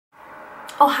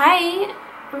Oh, hi!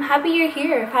 I'm happy you're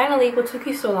here. Finally, what took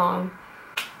you so long?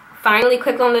 Finally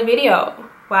clicked on the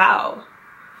video. Wow.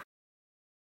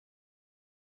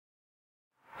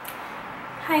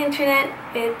 Hi internet,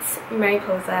 it's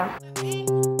Mariposa.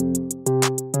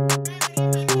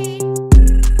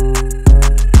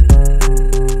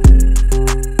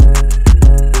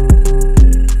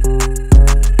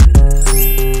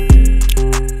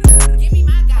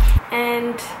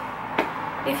 And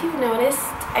if you've noticed,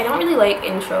 I don't really like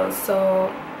intros, so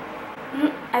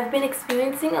I've been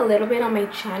experiencing a little bit on my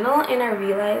channel, and I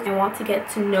realized I want to get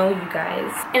to know you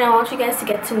guys, and I want you guys to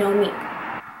get to know me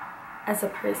as a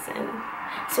person.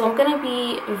 So I'm gonna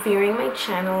be veering my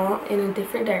channel in a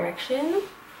different direction,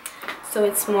 so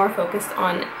it's more focused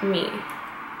on me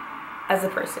as a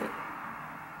person.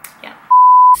 Yeah.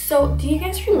 So do you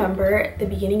guys remember the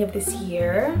beginning of this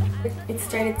year? It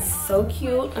started so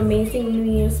cute, amazing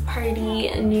New Year's party,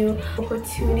 new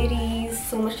opportunities,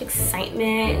 so much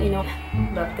excitement, you know,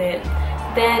 loved it.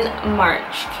 Then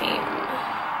March came.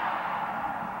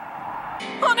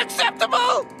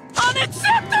 Unacceptable!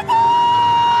 Unacceptable!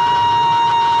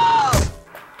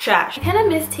 Trash. I kind of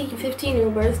miss taking 15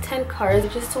 Ubers, 10 cars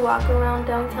just to walk around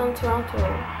downtown Toronto.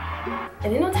 I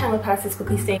didn't know time would pass this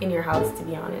quickly staying in your house, to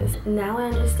be honest. Now I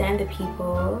understand the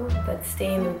people that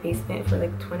stay in their basement for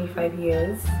like 25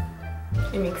 years.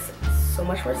 It makes so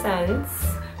much more sense.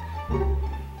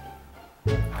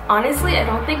 Honestly, I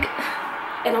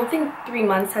don't think 3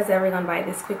 months has ever gone by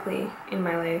this quickly in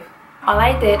my life. All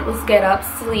I did was get up,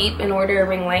 sleep, and order a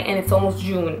ring light, and it's almost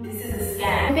June. This is a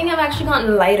scam. I think I've actually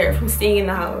gotten lighter from staying in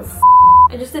the house.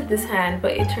 I just did this hand,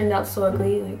 but it turned out so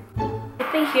ugly. Like,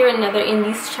 if I hear another in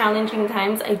these challenging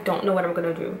times, I don't know what I'm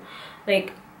gonna do.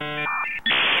 Like,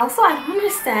 also I don't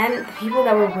understand the people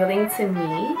that were willing to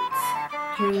meet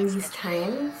during these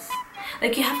times.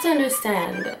 Like, you have to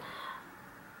understand,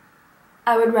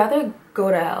 I would rather go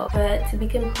to hell, but to be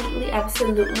completely,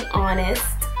 absolutely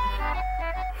honest,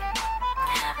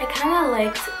 I kind of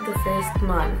liked the first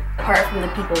month, apart from the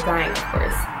people dying, of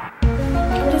course.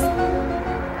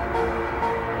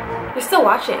 You're still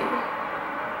watching.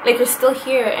 Like, you're still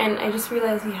here, and I just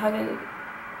realized you haven't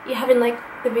liked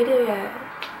the video yet.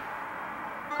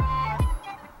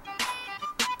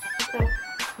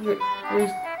 You're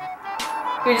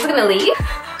just gonna leave?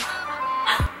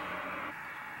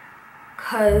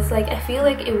 Cause like, I feel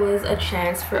like it was a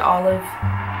chance for all of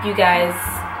you guys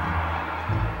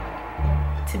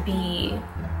to be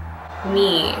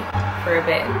me for a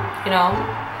bit, you know?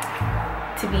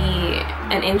 To be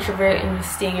an introvert and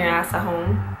just staying your ass at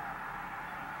home.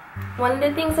 One of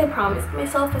the things I promised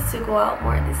myself was to go out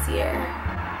more this year.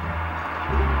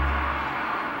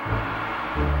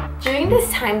 During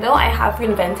this time though, I have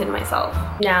reinvented myself.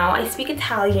 Now I speak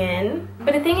Italian,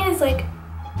 but the thing is, like,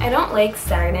 I don't like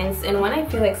stagnance, and when I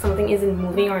feel like something isn't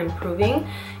moving or improving,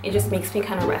 it just makes me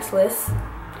kind of restless,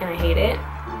 and I hate it.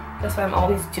 That's why I'm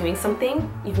always doing something,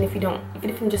 even if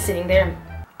I'm just sitting there,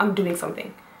 I'm doing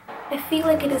something. I feel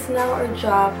like it is now our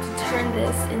job to turn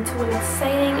this into an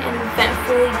exciting and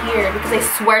eventful year, because I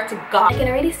swear to God, I can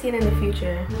already see it in the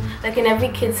future. Like in every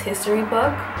kid's history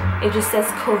book, it just says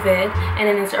COVID and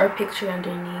then it's our picture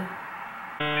underneath.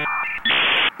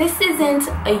 This isn't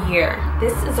a year,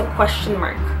 this is a question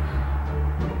mark.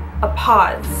 A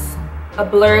pause, a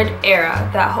blurred era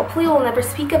that hopefully we'll never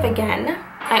speak of again.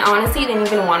 I honestly didn't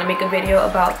even want to make a video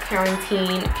about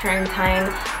quarantine,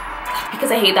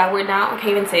 because I hate that word now. I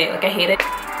can't even say it, like I hate it.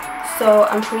 So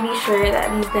I'm pretty sure that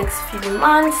these next few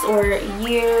months or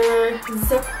years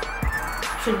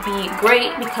should be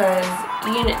great, because,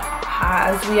 you know,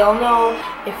 as we all know,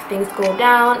 if things go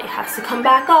down, it has to come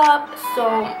back up. So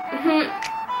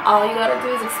all you gotta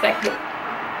do is expect it.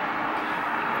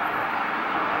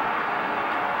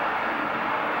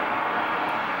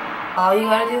 All you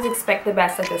gotta do is expect the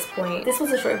best at this point. This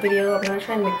was a short video. I'm gonna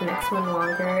try and make the next one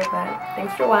longer, but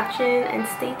thanks for watching and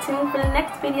stay tuned for the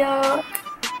next video.